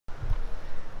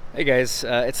Hey guys,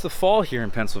 it's the fall here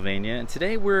in Pennsylvania, and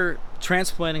today we're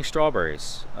transplanting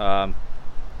strawberries.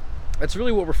 That's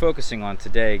really what we're focusing on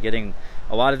today, getting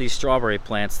a lot of these strawberry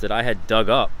plants that I had dug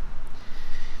up.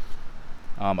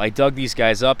 I dug these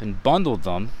guys up and bundled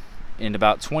them in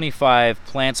about 25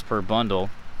 plants per bundle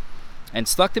and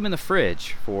stuck them in the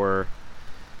fridge for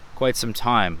quite some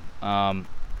time.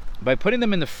 By putting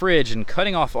them in the fridge and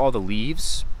cutting off all the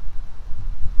leaves,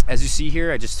 as you see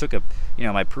here, I just took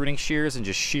my pruning shears and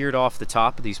just sheared off the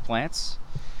top of these plants.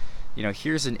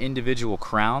 Here's an individual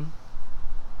crown.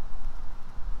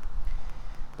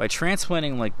 By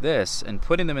transplanting like this and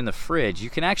putting them in the fridge, you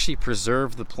can actually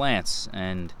preserve the plants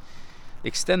and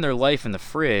extend their life in the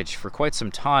fridge for quite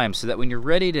some time, so that when you're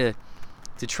ready to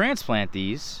transplant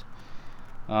these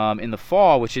in the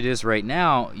fall, which it is right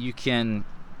now, you can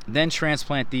then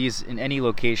transplant these in any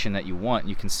location that you want.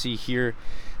 You can see here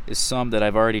is some that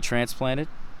I've already transplanted.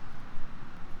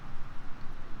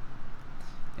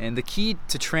 And the key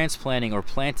to transplanting or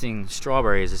planting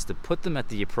strawberries is to put them at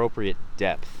the appropriate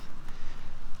depth.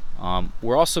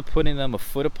 We're also putting them a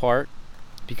foot apart,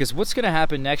 because what's going to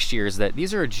happen next year is that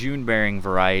these are a June-bearing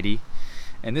variety,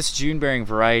 and this June-bearing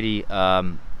variety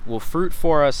will fruit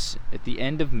for us at the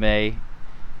end of May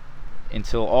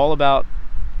until all about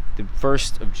the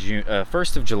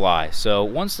 1st of July. So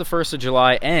once the 1st of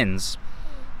July ends,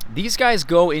 these guys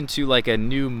go into like a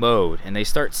new mode and they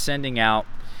start sending out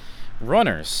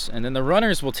runners, and then the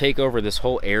runners will take over this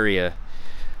whole area,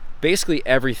 basically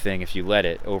everything, if you let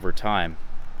it, over time.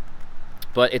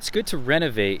 But it's good to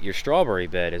renovate your strawberry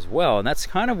bed as well, and that's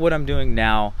kind of what I'm doing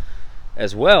now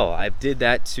as well. I did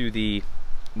that to the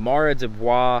Mara de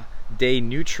Bois Day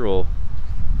Neutral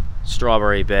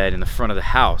strawberry bed in the front of the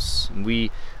house, and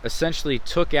we essentially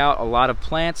took out a lot of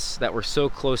plants that were so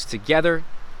close together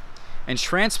and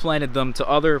transplanted them to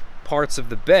other parts of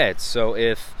the bed. So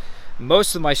if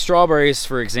most of my strawberries,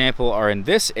 for example, are in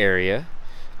this area,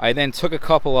 I then took a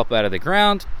couple up out of the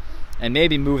ground and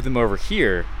maybe moved them over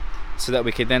here, so that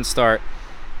we could then start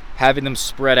having them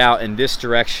spread out in this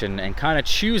direction and kind of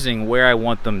choosing where I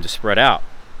want them to spread out.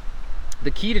 The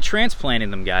key to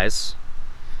transplanting them, guys,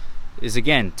 is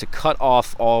again to cut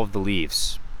off all of the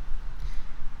leaves.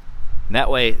 And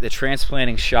that way the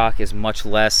transplanting shock is much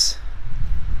less.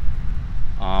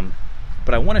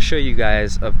 But I want to show you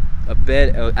guys a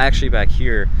bed actually back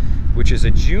here, which is a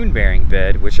June bearing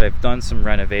bed, which I've done some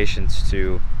renovations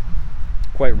to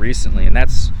quite recently, and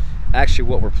that's actually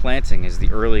what we're planting, is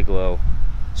the early glow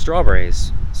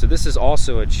strawberries. So this is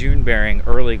also a June bearing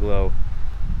early glow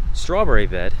strawberry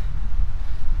bed,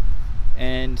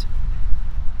 and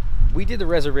we did the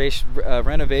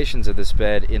renovations of this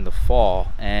bed in the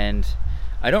fall, and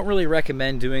I don't really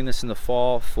recommend doing this in the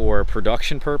fall for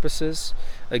production purposes.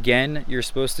 Again, you're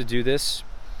supposed to do this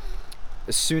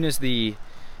as soon as the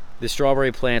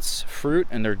strawberry plants fruit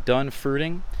and they're done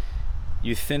fruiting.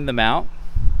 You thin them out,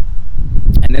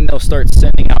 and then they'll start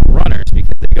sending out runners,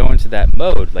 because they go into that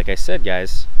mode, like I said,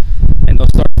 guys, and they'll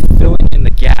start filling in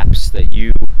the gaps that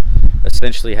you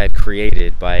essentially had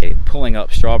created by pulling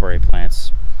up strawberry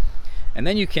plants. And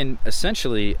then you can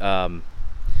essentially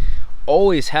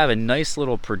always have a nice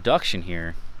little production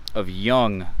here of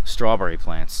young strawberry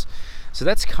plants. So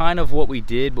that's kind of what we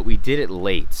did, but we did it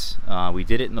late. We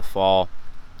did it in the fall.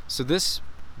 So this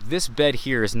bed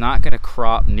here is not going to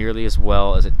crop nearly as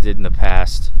well as it did in the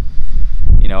past.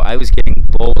 I was getting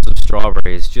bowls of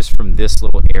strawberries just from this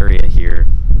little area here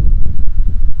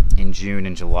in June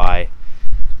and July.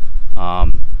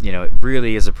 It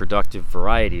really is a productive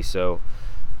variety, so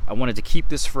I wanted to keep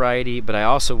this variety, but I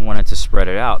also wanted to spread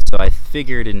it out. So I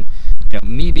figured, in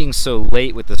me being so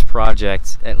late with this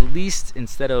project, at least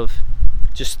instead of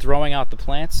just throwing out the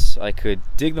plants, I could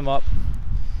dig them up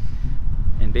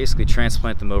and basically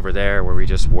transplant them over there where we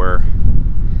just were,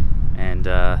 and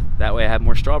that way I have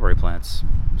more strawberry plants.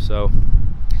 So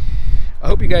I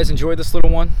hope you guys enjoyed this little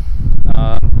one.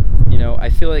 I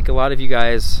feel like a lot of you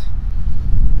guys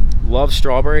love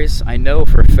strawberries. I know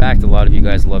for a fact a lot of you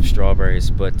guys love strawberries,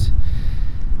 but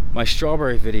my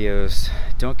strawberry videos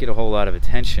don't get a whole lot of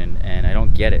attention, and I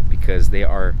don't get it, because they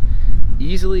are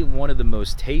easily one of the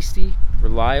most tasty,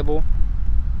 reliable,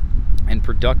 and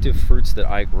productive fruits that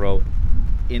I grow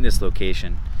in this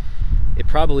location. It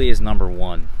probably is number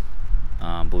one,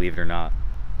 believe it or not.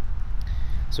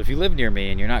 So if you live near me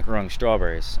and you're not growing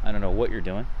strawberries, I don't know what you're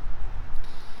doing,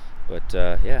 but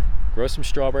yeah, grow some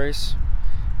strawberries.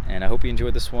 And I hope you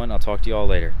enjoyed this one. I'll talk to you all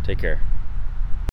later. Take care.